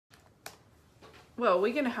well,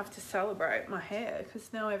 we're going to have to celebrate my hair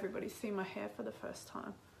because now everybody's seen my hair for the first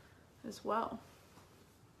time as well.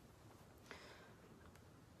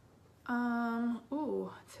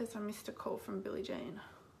 Ooh, it says I missed a call from Billie Jean.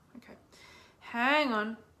 Okay. Hang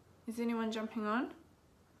on. Is anyone jumping on?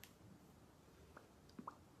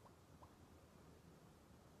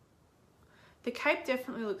 The cape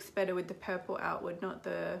definitely looks better with the purple outward, not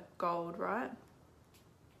the gold, right?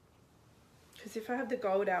 Because if I have the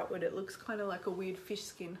gold outward, it looks kind of like a weird fish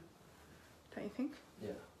skin. Don't you think?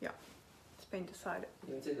 Yeah. Yeah. It's been decided.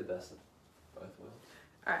 You can see the best of both worlds.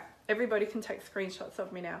 All right. Everybody can take screenshots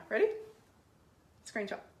of me now. Ready?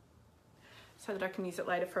 Screenshot. So that I can use it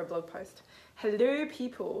later for a blog post. Hello,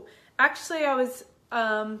 people. Actually, I was...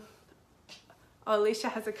 Oh, Alicia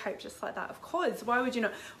has a cape just like that. Of course. Why would you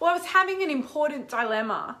not? Well, I was having an important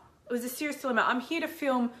dilemma. It was a serious dilemma. I'm here to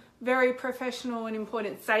film very professional and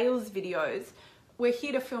important sales videos. We're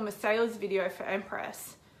here to film a sales video for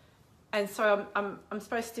Empress. And so I'm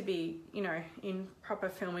supposed to be, you know, in proper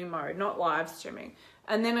filming mode, not live streaming.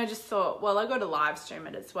 And then I just thought, well, I got to live stream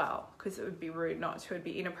it as well because it would be rude not to, it would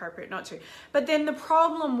be inappropriate not to. But then the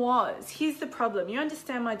problem was, here's the problem. You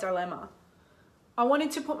understand my dilemma. I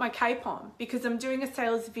wanted to put my cape on because I'm doing a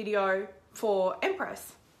sales video for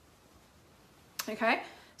Empress. Okay?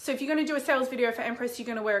 So if you're going to do a sales video for Empress, you're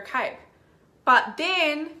going to wear a cape. But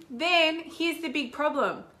then here's the big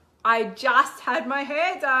problem. I just had my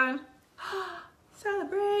hair done.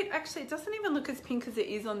 Celebrate. Actually, it doesn't even look as pink as it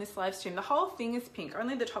is on this live stream. The whole thing is pink.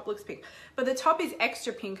 Only the top looks pink. But the top is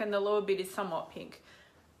extra pink and the lower bit is somewhat pink.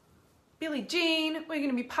 Billie Jean, we're going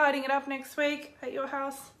to be partying it up next week at your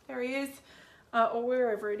house. There he is. Or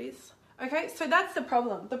wherever it is. Okay, so that's the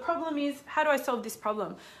problem. The problem is, how do I solve this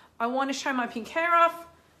problem? I want to show my pink hair off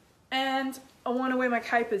and I want to wear my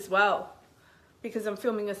cape as well because I'm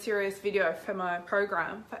filming a serious video for my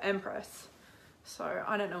program for Empress. So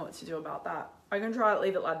I don't know what to do about that. I can try to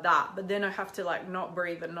leave it like that, but then I have to like not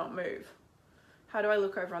breathe and not move. How do I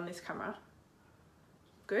look over on this camera?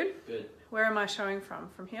 Good? Good. Where am I showing from?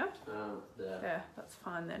 From here? There. There, that's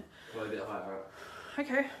fine then. Probably a bit higher up.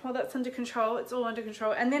 Okay, well that's under control. It's all under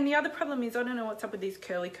control. And then the other problem is I don't know what's up with these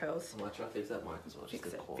curly curls. I might try to fix that mic as well.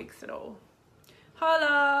 Fix it all.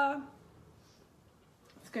 Holla!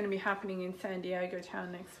 It's going to be happening in San Diego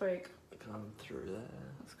town next week. Come through there.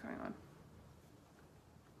 What's going on?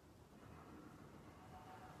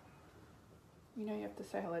 You know you have to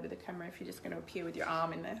say hello to the camera if you're just going to appear with your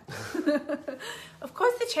arm in there. Of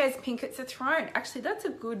course the chair's pink, it's a throne. Actually, that's a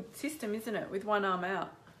good system, isn't it? With one arm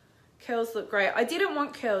out. Curls look great. I didn't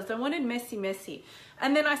want curls. I wanted messy.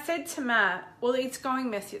 And then I said to Matt, well, it's going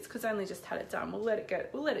messy. It's because I only just had it done. We'll let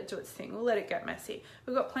it do its thing. We'll let it get messy.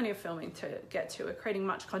 We've got plenty of filming to get to. We're creating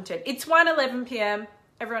much content. It's 1:11 p.m.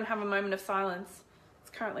 Everyone have a moment of silence. It's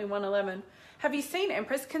currently 1:11. Have you seen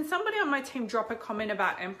Empress? Can somebody on my team drop a comment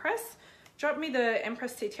about Empress? Drop me the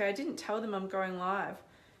Empress CTA. I didn't tell them I'm going live.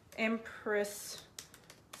 Empress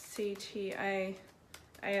CTA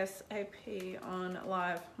ASAP on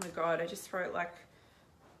live. Oh my God, I just wrote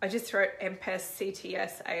Empress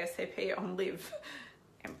CTS ASAP on live.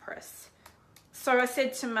 Empress. So I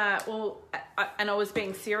said to Matt, well, and I was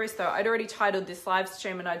being serious though. I'd already titled this live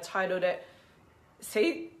stream and I titled it,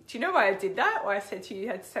 see, do you know why I did that? Why I said to you, you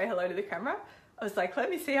had to say hello to the camera? I was like, let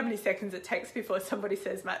me see how many seconds it takes before somebody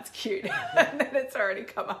says Matt's cute. And then it's already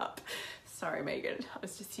come up. Sorry, Megan. I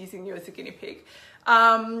was just using you as a guinea pig.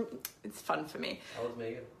 It's fun for me. How old's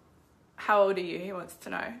Megan? How old are you? He wants to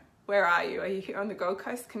know. Where are you? Are you here on the Gold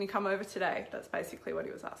Coast? Can you come over today? That's basically what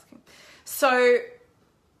he was asking. So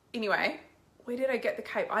anyway, where did I get the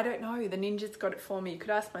cape? I don't know. The ninjas got it for me. You could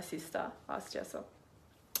ask my sister. Ask Jessa.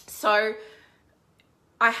 So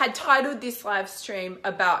I had titled this live stream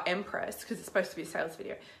about Empress because it's supposed to be a sales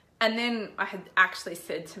video. And then I had actually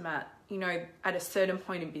said to Matt, you know, at a certain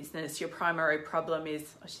point in business, your primary problem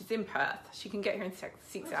is, oh, she's in Perth. She can get here in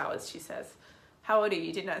 6 hours, she says. How old are you?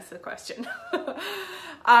 You didn't answer the question.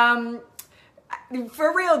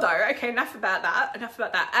 For real though, okay, enough about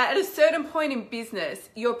that. At a certain point in business,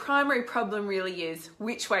 your primary problem really is,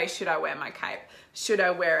 which way should I wear my cape? Should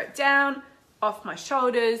I wear it down, off my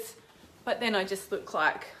shoulders? But then I just look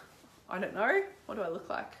like, I don't know, what do I look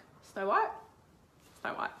like? Snow White?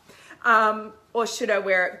 Snow White. Or should I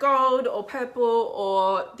wear it gold or purple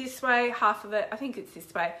or this way, half of it? I think it's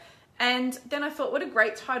this way. And then I thought, what a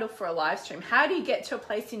great title for a live stream. How do you get to a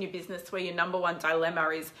place in your business where your number one dilemma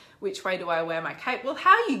is, which way do I wear my cape? Well,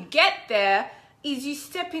 how you get there is you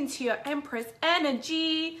step into your Empress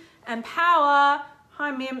energy and power. Hi,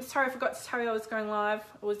 Mim. Sorry, I forgot to tell you I was going live.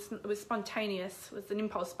 It was spontaneous. It was an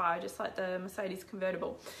impulse buy, just like the Mercedes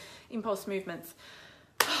convertible. Impulse movements.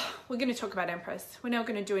 we're going to talk about Empress. We're now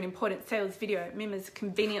going to do an important sales video. Mima's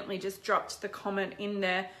conveniently just dropped the comment in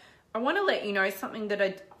there. I want to let you know something that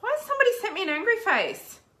why has somebody sent me an angry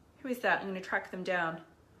face? Who is that? I'm going to track them down.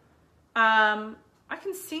 I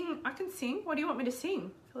can sing. What do you want me to sing?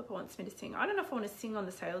 Philippa wants me to sing. I don't know if I want to sing on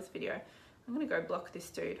the sales video. I'm going to go block this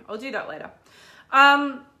dude. I'll do that later.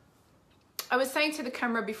 I was saying to the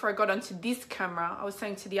camera before I got onto this camera, I was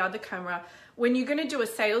saying to the other camera, when you're going to do a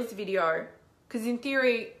sales video, because in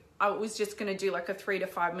theory, I was just going to do like a 3 to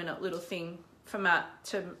 5 minute little thing for Matt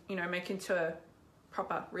to, you know, make into a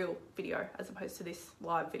proper real video as opposed to this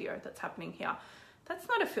live video that's happening here. That's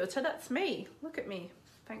not a filter, that's me. Look at me.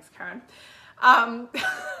 Thanks, Karen.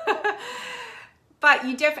 But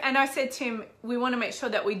and I said to him, we want to make sure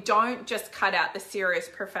that we don't just cut out the serious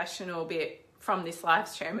professional bit from this live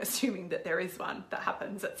stream, assuming that there is one that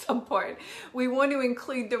happens at some point. We want to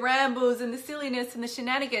include the rambles and the silliness and the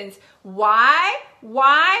shenanigans. Why?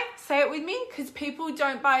 Say it with me. Because people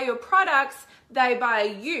don't buy your products, they buy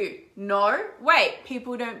you. No, wait,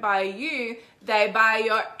 people don't buy you, they buy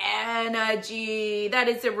your energy. That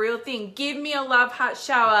is a real thing. Give me a love heart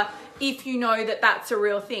shower if you know that that's a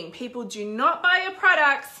real thing. People do not buy your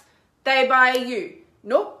products, they buy you.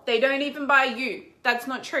 Nope, they don't even buy you. That's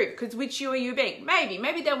not true, because which you are you being?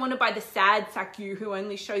 Maybe they want to buy the sad sack you who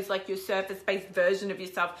only shows like your surface-based version of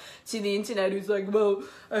yourself to the internet, who's like, well,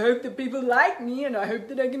 I hope that people like me, and I hope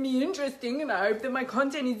that I can be interesting, and I hope that my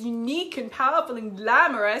content is unique and powerful and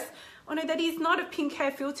glamorous. Oh no, that is not a pink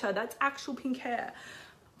hair filter. That's actual pink hair.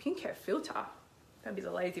 Pink hair filter. That'd be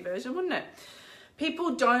the lazy version, wouldn't it?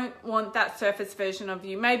 People don't want that surface version of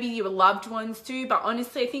you. Maybe your loved ones do, but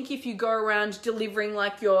honestly, I think if you go around delivering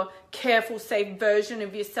like your careful, safe version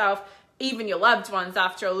of yourself, even your loved ones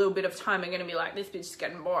after a little bit of time are going to be like, this bitch is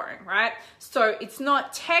getting boring, right? So it's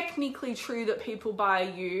not technically true that people buy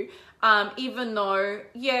you, even though,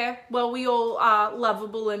 yeah, well, we all are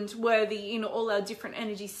lovable and worthy in all our different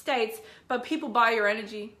energy states, but people buy your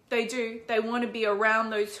energy. They do. They want to be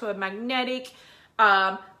around those who are magnetic,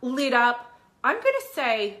 lit up, I'm going to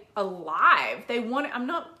say alive. They want it.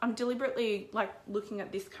 I'm deliberately like looking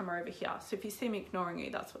at this camera over here. So if you see me ignoring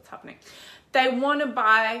you, that's what's happening. They want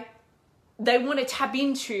to tap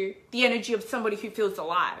into the energy of somebody who feels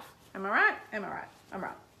alive. Am I right? I'm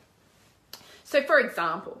right. So for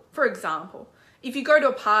example, if you go to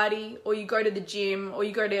a party or you go to the gym or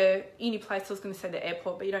you go to any place, I was going to say the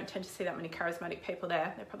airport, but you don't tend to see that many charismatic people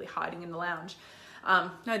there. They're probably hiding in the lounge.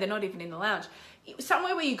 No, they're not even in the lounge.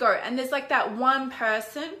 Somewhere where you go and there's like that one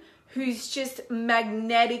person who's just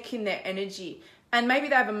magnetic in their energy, and maybe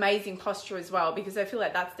they have amazing posture as well, because I feel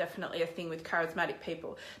like that's definitely a thing with charismatic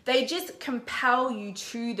people. They just compel you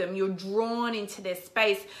to them. You're drawn into their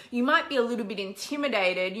space. You might be a little bit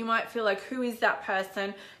intimidated. You might feel like, who is that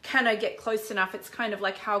person? Can I get close enough? It's kind of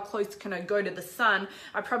like, how close can I go to the sun?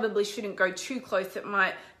 I probably shouldn't go too close. It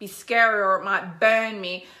might be scary or it might burn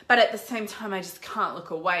me. But at the same time, I just can't look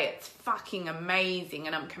away. It's fucking amazing,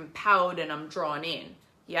 and I'm compelled and I'm drawn in.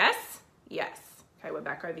 Yes? Yes. Okay, we're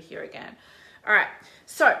back over here again. All right,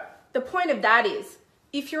 so the point of that is,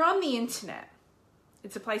 if you're on the internet,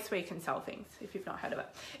 it's a place where you can sell things, if you've not heard of it.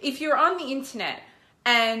 If you're on the internet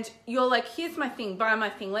and you're like, here's my thing, buy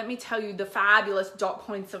my thing, let me tell you the fabulous dot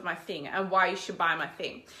points of my thing and why you should buy my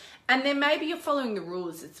thing. And then maybe you're following the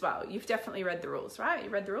rules as well. You've definitely read the rules, right?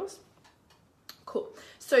 You read the rules? Cool.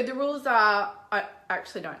 So the rules are, I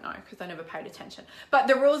actually don't know because I never paid attention, but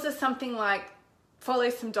the rules are something like,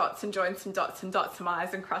 follow some dots and join some dots and dot some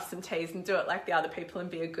I's and cross some T's and do it like the other people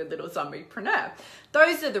and be a good little zombiepreneur.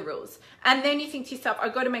 Those are the rules. And then you think to yourself,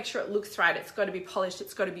 I've got to make sure it looks right. It's got to be polished.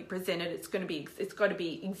 It's got to be presented. It's got to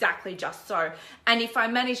be exactly just so. And if I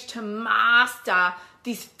manage to master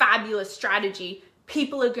this fabulous strategy,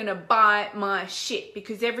 people are going to buy my shit,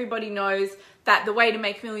 because everybody knows that the way to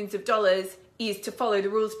make millions of dollars is to follow the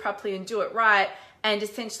rules properly and do it right, and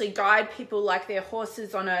essentially guide people like they're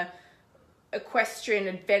horses on a equestrian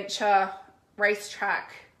adventure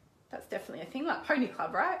racetrack. That's definitely a thing, like Pony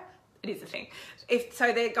Club, right? It is a thing.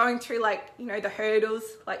 So they're going through like, you know, the hurdles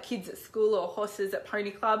like kids at school, or horses at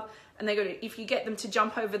Pony Club, and they got to, if you get them to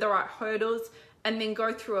jump over the right hurdles and then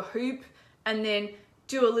go through a hoop and then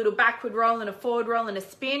do a little backward roll and a forward roll and a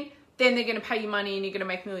spin, then they're going to pay you money and you're going to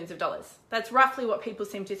make millions of dollars. That's roughly what people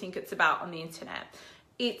seem to think it's about on the internet.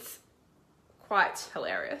 It's quite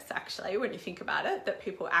hilarious, actually, when you think about it, that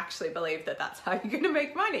people actually believe that that's how you're going to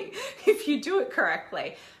make money if you do it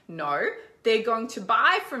correctly. No, they're going to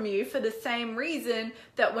buy from you for the same reason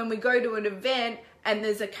that when we go to an event and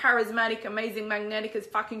there's a charismatic, amazing, magnetic as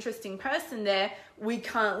fuck interesting person there, we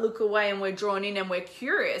can't look away and we're drawn in and we're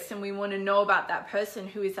curious and we want to know about that person.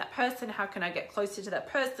 Who is that person? How can I get closer to that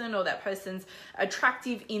person? Or that person's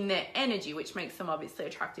attractive in their energy, which makes them obviously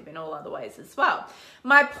attractive in all other ways as well.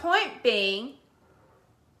 My point being,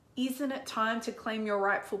 isn't it time to claim your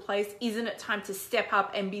rightful place? Isn't it time to step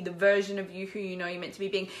up and be the version of you who you know you're meant to be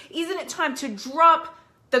being? Isn't it time to drop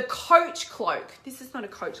the coach cloak? This is not a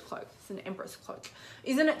coach cloak, it's an empress cloak.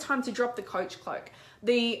 Isn't it time to drop the coach cloak?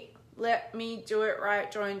 The let me do it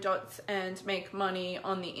right, join dots and make money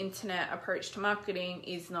on the internet approach to marketing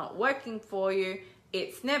is not working for you.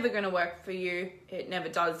 It's never going to work for you. It never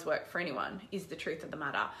does work for anyone, is the truth of the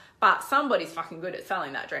matter. But somebody's fucking good at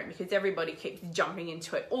selling that dream because everybody keeps jumping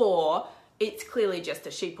into it. Or it's clearly just a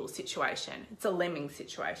sheeple situation. It's a lemming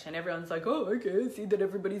situation. Everyone's like, oh, okay, I see that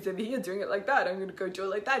everybody's over here doing it like that. I'm going to go do it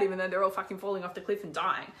like that, even though they're all fucking falling off the cliff and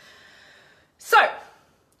dying. So,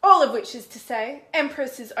 all of which is to say,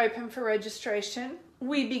 Empress is open for registration.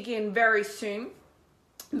 We begin very soon.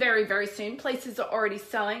 Very, very soon. Places are already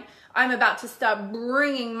selling. I'm about to start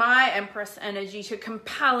bringing my Empress energy to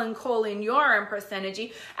compel and call in your Empress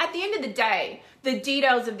energy. At the end of the day, the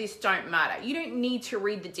details of this don't matter. You don't need to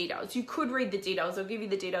read the details. You could read the details. I'll give you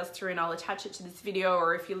the details through and I'll attach it to this video,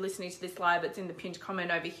 or if you're listening to this live, it's in the pinned comment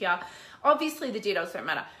over here. Obviously, the details don't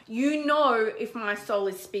matter. You know if my soul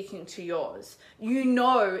is speaking to yours. You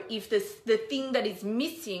know if the thing that is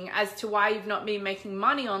missing as to why you've not been making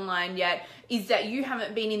money online yet is that you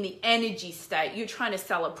haven't been in the energy state. You're trying to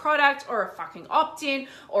sell a product or a fucking opt-in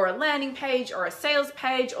or a landing page or a sales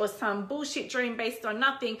page or some bullshit dream based on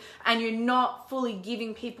nothing, and you're not fully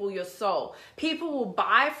giving people your soul. People will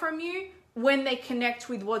buy from you when they connect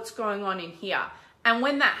with what's going on in here. And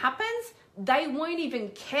when that happens, they won't even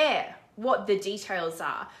care what the details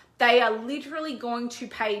are. They are literally going to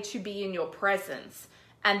pay to be in your presence.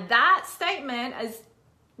 And that statement, as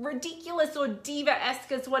ridiculous or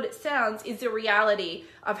diva-esque as what it sounds, is the reality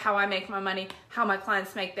of how I make my money, how my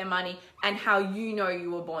clients make their money, and how you know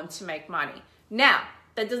you were born to make money. Now,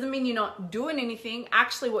 that doesn't mean you're not doing anything.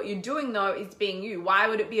 Actually, what you're doing though is being you. Why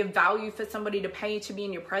would it be of value for somebody to pay you to be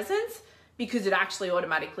in your presence? Because it actually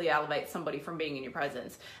automatically elevates somebody from being in your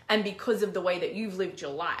presence. And because of the way that you've lived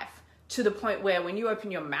your life, to the point where when you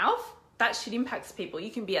open your mouth, that shit impacts people.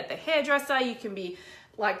 You can be at the hairdresser, you can be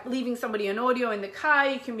like leaving somebody an audio in the car,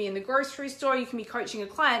 you can be in the grocery store, you can be coaching a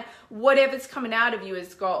client. Whatever's coming out of you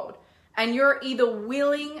is gold. And you're either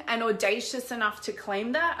willing and audacious enough to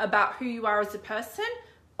claim that about who you are as a person,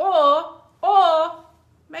 or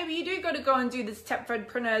maybe you do got to go and do this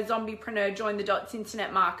Stepfordpreneur, zombiepreneur, join the dots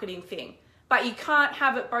internet marketing thing. But you can't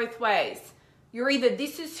have it both ways. You're either,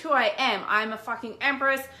 this is who I am. I'm a fucking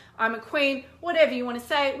empress. I'm a queen. Whatever you want to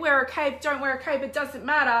say. Wear a cape. Don't wear a cape. It doesn't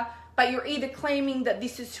matter. But you're either claiming that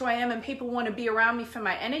this is who I am and people want to be around me for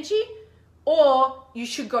my energy, or you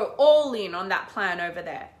should go all in on that plan over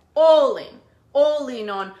there. All in. All in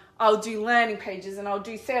on, I'll do landing pages and I'll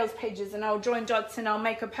do sales pages and I'll join dots and I'll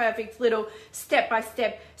make a perfect little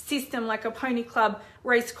step-by-step system like a pony club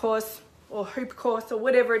race course or hoop course or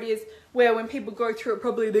whatever it is, where when people go through it,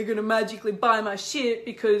 probably they're going to magically buy my shit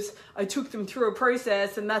because I took them through a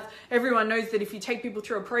process. And that's, everyone knows that if you take people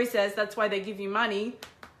through a process, that's why they give you money.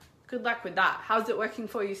 Good luck with that. How's it working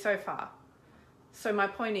for you so far? So my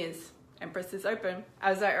point is, Empress is open.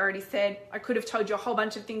 As I already said, I could have told you a whole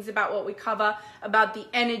bunch of things about what we cover, about the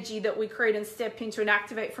energy that we create and step into and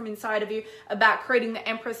activate from inside of you, about creating the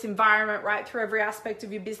Empress environment right through every aspect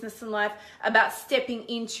of your business and life, about stepping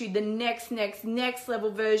into the next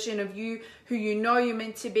level version of you, who you know you're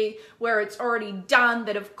meant to be, where it's already done,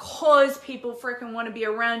 that of course people freaking want to be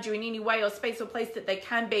around you in any way or space or place that they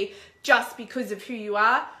can be just because of who you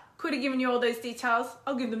are. Could have given you all those details.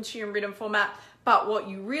 I'll give them to you in written format. But what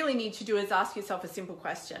you really need to do is ask yourself a simple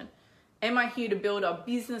question. Am I here to build a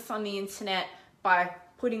business on the internet by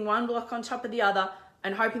putting one block on top of the other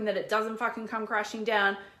and hoping that it doesn't fucking come crashing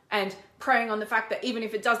down, and preying on the fact that even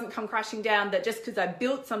if it doesn't come crashing down, that just because I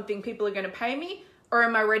built something, people are going to pay me? Or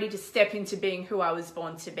am I ready to step into being who I was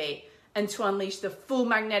born to be and to unleash the full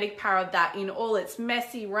magnetic power of that in all its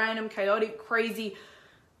messy, random, chaotic, crazy,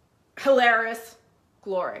 hilarious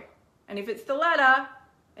glory? And if it's the latter,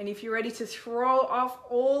 and if you're ready to throw off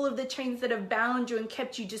all of the chains that have bound you and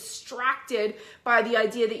kept you distracted by the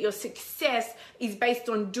idea that your success is based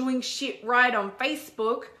on doing shit right on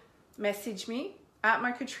Facebook, message me at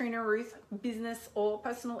my Katrina Ruth business or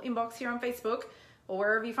personal inbox here on Facebook or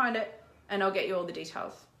wherever you find it, and I'll get you all the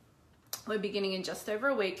details. We're beginning in just over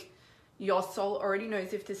a week. Your soul already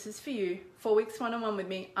knows if this is for you. 4 weeks one-on-one with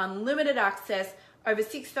me, unlimited access, over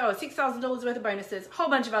 $6,000 worth of bonuses, whole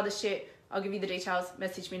bunch of other shit. I'll give you the details.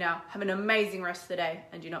 Message me now. Have an amazing rest of the day.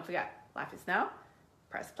 And do not forget, life is now.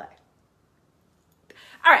 Press play.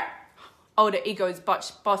 All right. Older ego is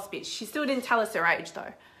boss bitch. She still didn't tell us her age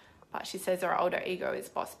though. But she says her older ego is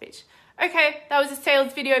boss bitch. Okay, that was a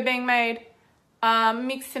sales video being made.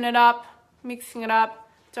 Mixing it up.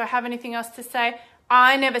 Do I have anything else to say?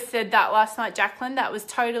 I never said that last night, Jacqueline. That was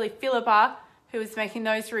totally Philippa who was making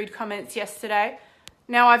those rude comments yesterday.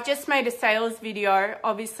 Now, I've just made a sales video,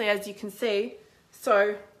 obviously, as you can see.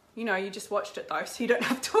 So, you know, you just watched it though, so you don't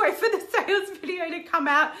have to wait for the sales video to come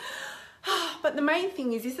out. But the main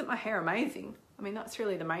thing is, isn't my hair amazing? I mean, that's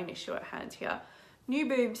really the main issue at hand here. New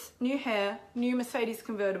boobs, new hair, new Mercedes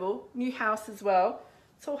convertible, new house as well.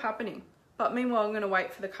 It's all happening. But meanwhile, I'm going to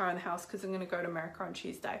wait for the car in the house because I'm going to go to America on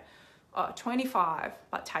Tuesday. 25,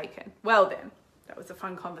 but taken. Well then, that was a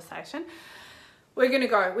fun conversation. We're going to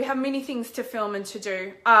go. We have many things to film and to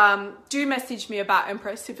do. Do message me about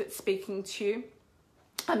Empress if it's speaking to you.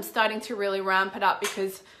 I'm starting to really ramp it up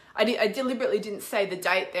because I deliberately didn't say the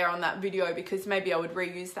date there on that video because maybe I would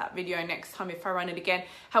reuse that video next time if I run it again.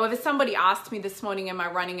 However, somebody asked me this morning, am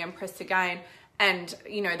I running Empress again? And,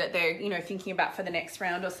 you know, that they're, you know, thinking about for the next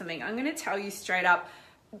round or something. I'm going to tell you straight up,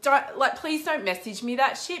 please don't message me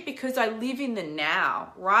that shit because I live in the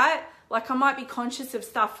now, right? Like I might be conscious of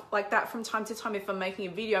stuff like that from time to time if I'm making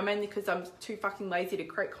a video, mainly because I'm too fucking lazy to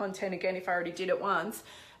create content again if I already did it once.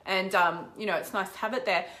 And, you know, it's nice to have it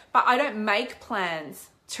there. But I don't make plans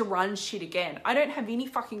to run shit again. I don't have any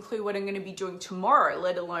fucking clue what I'm going to be doing tomorrow,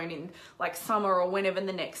 let alone in like summer or whenever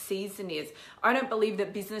the next season is. I don't believe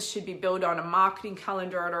that business should be built on a marketing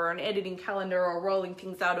calendar or an editing calendar or rolling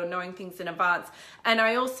things out or knowing things in advance. And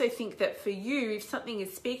I also think that for you, if something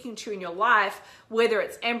is speaking to you in your life, whether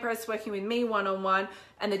it's Empress working with me one-on-one,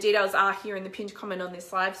 and the details are here in the pinned comment on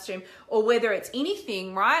this live stream, or whether it's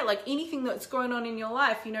anything, right? Like anything that's going on in your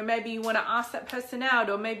life, you know, maybe you want to ask that person out,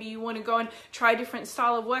 or maybe you want to go and try a different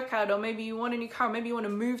style of workout, or maybe you want a new car, or maybe you want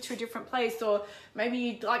to move to a different place, or maybe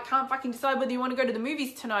you like can't fucking decide whether you want to go to the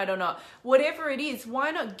movies tonight or not. Whatever it is,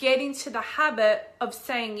 why not get into the habit of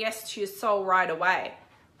saying yes to your soul right away?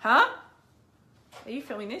 Huh? Are you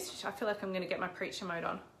filming this? I feel like I'm going to get my preacher mode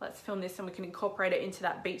on. Let's film this and we can incorporate it into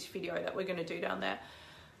that beach video that we're going to do down there.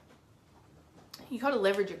 You got to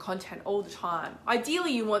leverage your content all the time.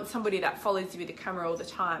 Ideally, you want somebody that follows you with the camera all the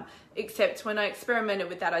time. Except when I experimented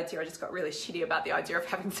with that idea, I just got really shitty about the idea of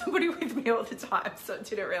having somebody with me all the time. So it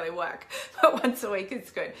didn't really work. But once a week is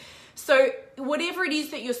good. So whatever it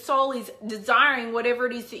is that your soul is desiring, whatever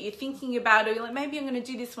it is that you're thinking about, or you're like, maybe I'm going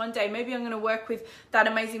to do this one day. Maybe I'm going to work with that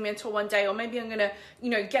amazing mentor one day. Or maybe I'm going to, you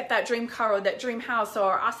know, get that dream car or that dream house,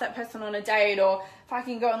 or ask that person on a date, or if I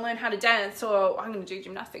can go and learn how to dance, or I'm going to do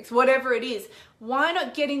gymnastics, whatever it is. Why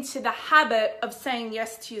not get into the habit of saying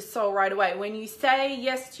yes to your soul right away? When you say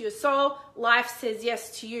yes to your soul, life says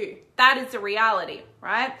yes to you. That is the reality,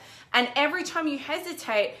 right? And every time you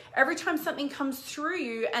hesitate, every time something comes through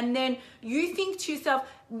you, and then you think to yourself,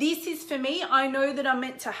 this is for me, I know that I'm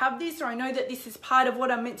meant to have this, or I know that this is part of what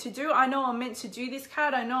I'm meant to do. I know I'm meant to do this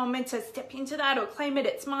card. I know I'm meant to step into that or claim it.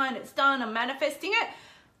 It's mine. It's done. I'm manifesting it.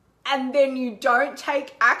 And then you don't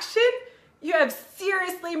take action. You have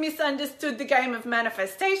seriously misunderstood the game of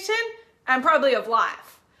manifestation and probably of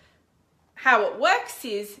life. How it works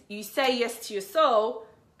is you say yes to your soul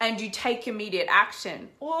and you take immediate action,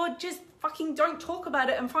 or just fucking don't talk about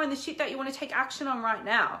it and find the shit that you want to take action on right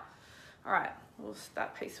now. All right,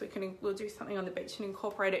 that piece we'll do something on the beach and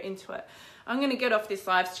incorporate it into it. I'm going to get off this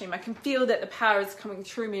live stream. I can feel that the power is coming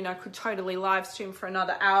through me and I could totally live stream for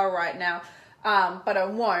another hour right now. But I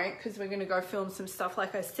won't, because we're going to go film some stuff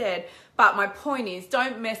like I said. But my point is,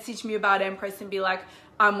 don't message me about Empress and be like,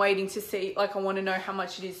 I'm waiting to see, like I want to know how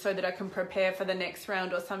much it is so that I can prepare for the next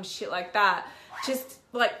round or some shit like that. Just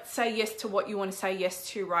like say yes to what you want to say yes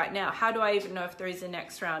to right now. How do I even know if there is a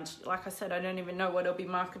next round? Like I said, I don't even know what I'll be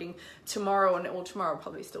marketing tomorrow, and well, tomorrow will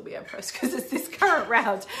probably still be Empress because it's this current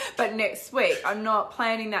round. But next week, I'm not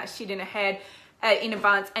planning that shit in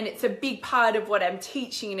advance, and it's a big part of what I'm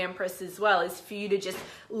teaching in Empress as well, is for you to just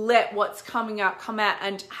let what's coming out come out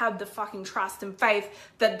and have the fucking trust and faith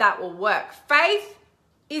that that will work. Faith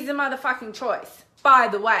is a motherfucking choice, by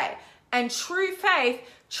the way. And true faith,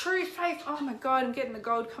 oh my God, I'm getting the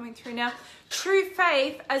gold coming through now. True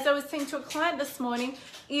faith, as I was saying to a client this morning,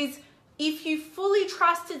 is if you fully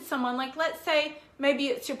trusted someone, like let's say maybe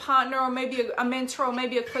it's your partner or maybe a mentor or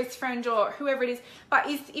maybe a close friend or whoever it is, but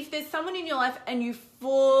if there's someone in your life and you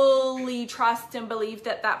fully trust and believe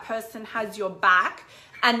that that person has your back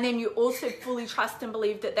and then you also fully trust and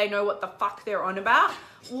believe that they know what the fuck they're on about,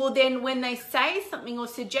 well then when they say something or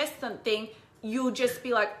suggest something, you'll just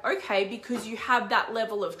be like, okay, because you have that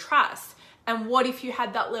level of trust. And what if you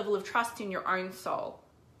had that level of trust in your own soul?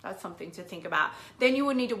 That's something to think about. Then you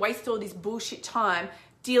would need to waste all this bullshit time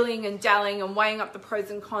dealing and dallying and weighing up the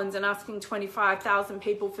pros and cons and asking 25,000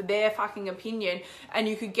 people for their fucking opinion, and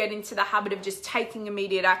you could get into the habit of just taking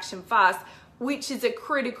immediate action fast, which is a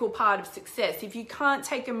critical part of success. If you can't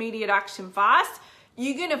take immediate action fast,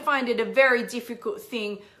 you're going to find it a very difficult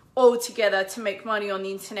thing altogether to make money on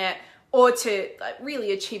the internet or to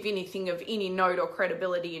really achieve anything of any note or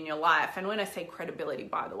credibility in your life. And when I say credibility,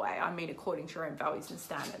 by the way, I mean according to your own values and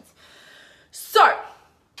standards. So,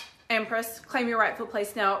 Empress, claim your rightful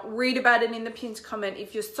place now. Read about it in the pinned comment.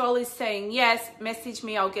 If your soul is saying yes, message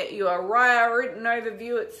me. I'll get you a written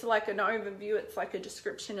overview. It's like an overview. It's like a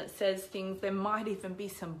description. It says things. There might even be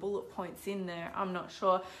some bullet points in there. I'm not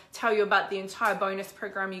sure. Tell you about the entire bonus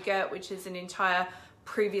program you get, which is an entire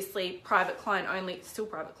previously private client only, still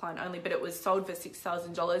private client only, but it was sold for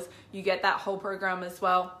 $6,000. You get that whole program as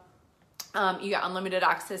well. You get unlimited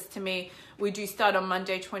access to me. We do start on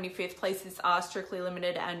Monday 25th. Places are strictly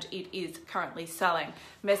limited and it is currently selling.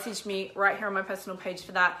 Message me right here on my personal page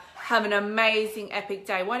for that. Have an amazing epic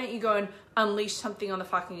day. Why don't you go and unleash something on the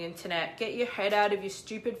fucking internet? Get your head out of your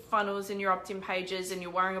stupid funnels and your opt-in pages and you're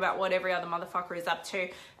worrying about what every other motherfucker is up to,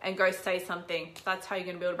 and go say something. That's how you're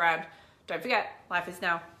going to build a brand. Don't forget, life is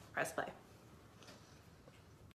now. Press play.